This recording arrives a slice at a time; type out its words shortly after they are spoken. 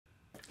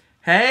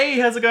Hey,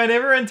 how's it going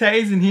everyone?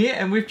 Teysind here,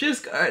 and we've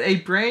just got a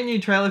brand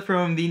new trailer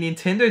from the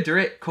Nintendo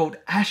Direct called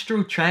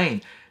Astral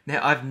Chain.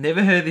 Now, I've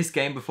never heard of this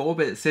game before,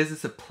 but it says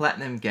it's a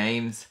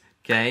PlatinumGames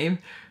game.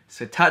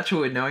 So touch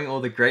wood, knowing all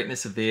the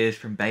greatness of theirs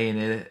from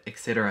Bayonetta,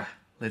 etc.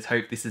 Let's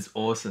hope this is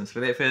awesome. So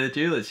without further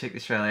ado, let's check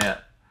this trailer out.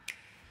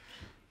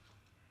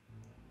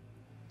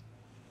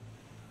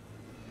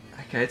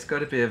 Okay, it's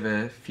got a bit of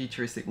a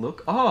futuristic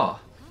look. Oh,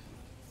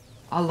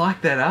 I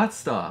like that art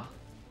style.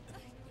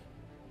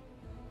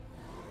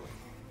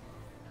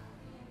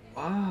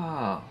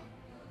 Wow.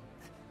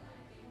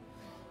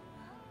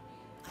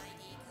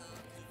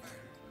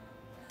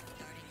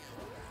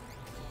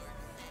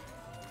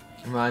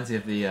 Reminds me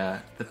of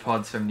the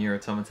pods from Nier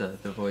Automata,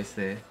 the voice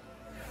there.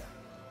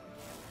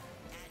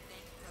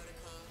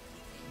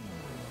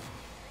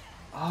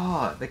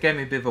 Oh, that gave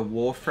me a bit of a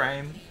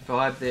Warframe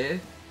vibe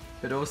there,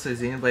 but also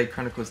Xenoblade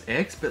Chronicles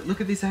X. But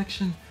look at this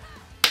action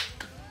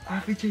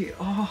RPG.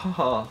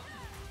 Oh.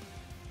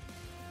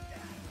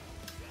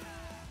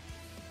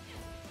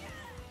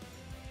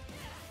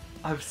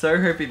 I'm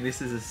so hoping this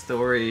is a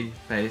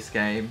story-based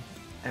game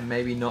and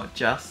maybe not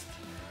just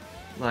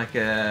like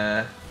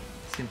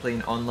simply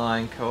an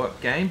online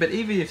co-op game, but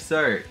even if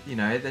so, you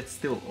know, that's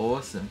still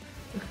awesome.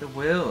 Look at the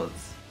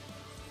worlds.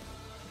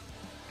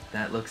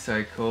 That looks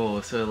so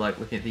cool. Sort of like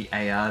looking at the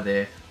AR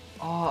there.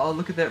 Oh,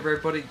 look at that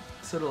robotic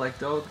sort of like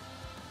dog.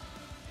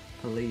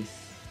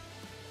 Police.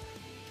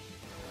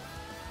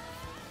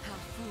 How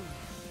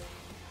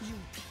foolish. You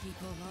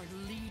people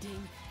are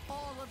leading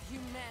all of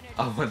humanity.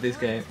 I want this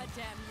game.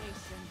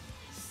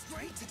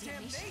 Straight to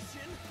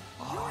damnation?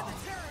 Oh. You're the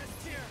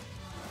terrorist here.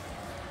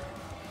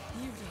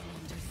 You don't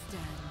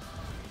understand.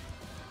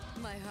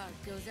 My heart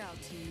goes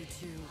out to you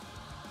too.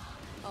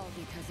 All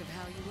because of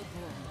how you were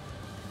born.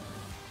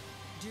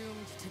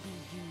 Doomed to be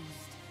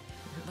used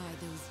by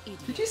those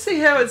idiots. Did you see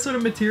how it sort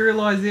of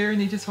materialized there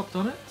and he just hopped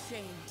on it?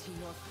 Shame to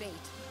your fate.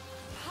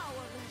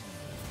 Powerless.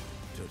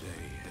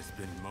 Today has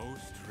been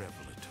most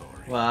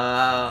revelatory.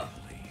 Wow.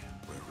 Finally,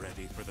 we're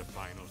ready for the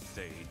final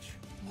stage.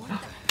 What the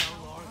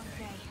hell are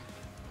they?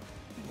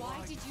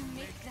 Why did you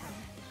make them?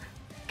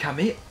 Come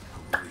here.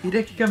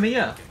 Hideki, come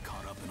here. Get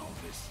caught up in all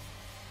this.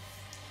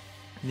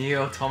 Nier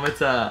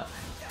Automata.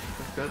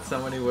 I've got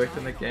someone who worked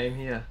on the game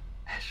here.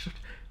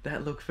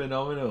 That looked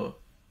phenomenal.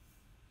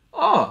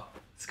 Oh,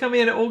 it's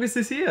coming out in August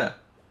this year.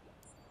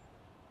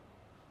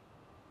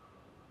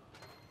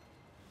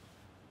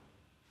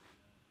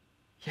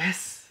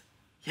 Yes.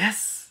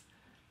 Yes.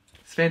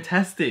 It's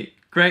fantastic.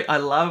 Great. I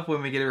love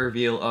when we get a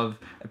reveal of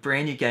a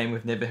brand new game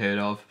we've never heard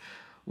of.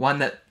 One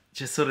that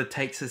just sort of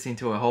takes us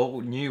into a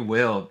whole new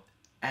world.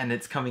 And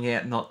it's coming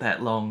out not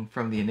that long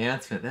from the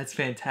announcement. That's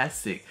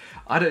fantastic.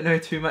 I don't know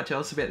too much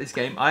else about this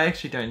game. I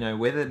actually don't know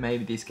whether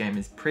maybe this game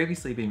has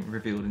previously been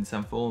revealed in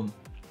some form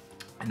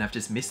and I've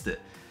just missed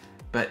it.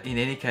 But in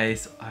any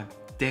case, I'm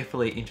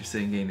definitely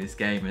interested in getting this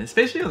game, and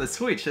especially on the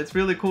Switch. It's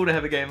really cool to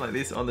have a game like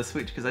this on the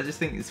Switch because I just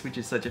think the Switch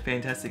is such a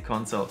fantastic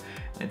console,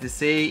 and to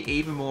see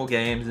even more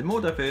games and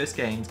more diverse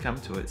games come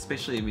to it,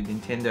 especially with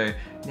Nintendo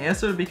now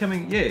sort of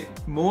becoming,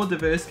 more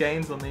diverse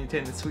games on the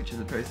Nintendo Switch as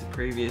opposed to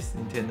previous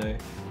Nintendo,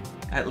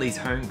 at least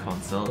home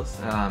consoles.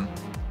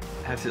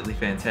 Absolutely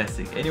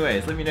fantastic.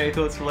 Anyways, let me know your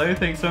thoughts below.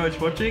 Thanks so much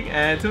for watching,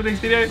 and until next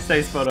video,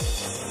 stay spot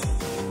on.